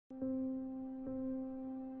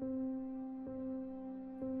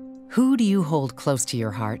Who do you hold close to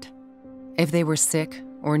your heart? If they were sick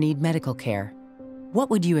or need medical care, what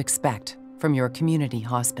would you expect from your community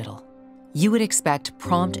hospital? You would expect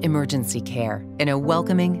prompt emergency care in a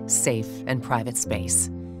welcoming, safe, and private space.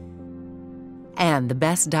 And the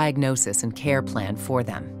best diagnosis and care plan for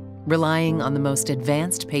them, relying on the most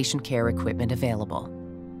advanced patient care equipment available.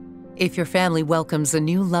 If your family welcomes a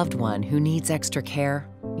new loved one who needs extra care,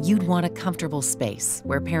 you'd want a comfortable space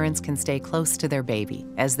where parents can stay close to their baby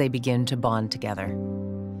as they begin to bond together.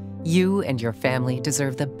 You and your family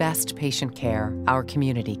deserve the best patient care our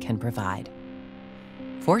community can provide.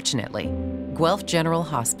 Fortunately, Guelph General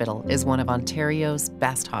Hospital is one of Ontario's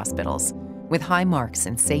best hospitals, with high marks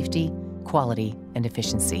in safety, quality, and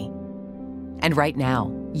efficiency. And right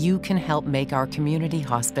now, you can help make our community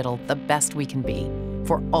hospital the best we can be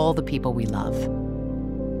for all the people we love.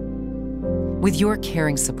 With your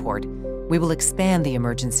caring support, we will expand the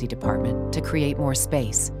emergency department to create more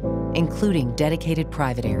space, including dedicated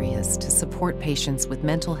private areas to support patients with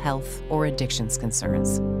mental health or addictions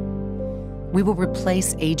concerns. We will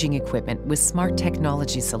replace aging equipment with smart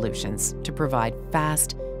technology solutions to provide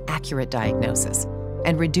fast, accurate diagnosis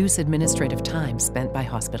and reduce administrative time spent by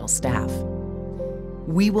hospital staff.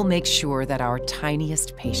 We will make sure that our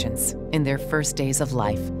tiniest patients in their first days of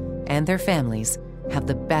life and their families have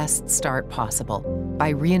the best start possible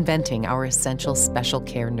by reinventing our essential special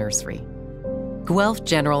care nursery. Guelph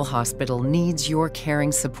General Hospital needs your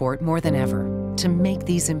caring support more than ever to make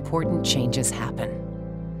these important changes happen,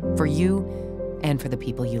 for you and for the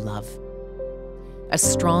people you love. A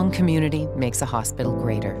strong community makes a hospital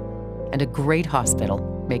greater, and a great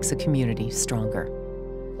hospital makes a community stronger.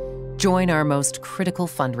 Join our most critical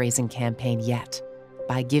fundraising campaign yet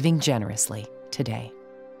by giving generously today.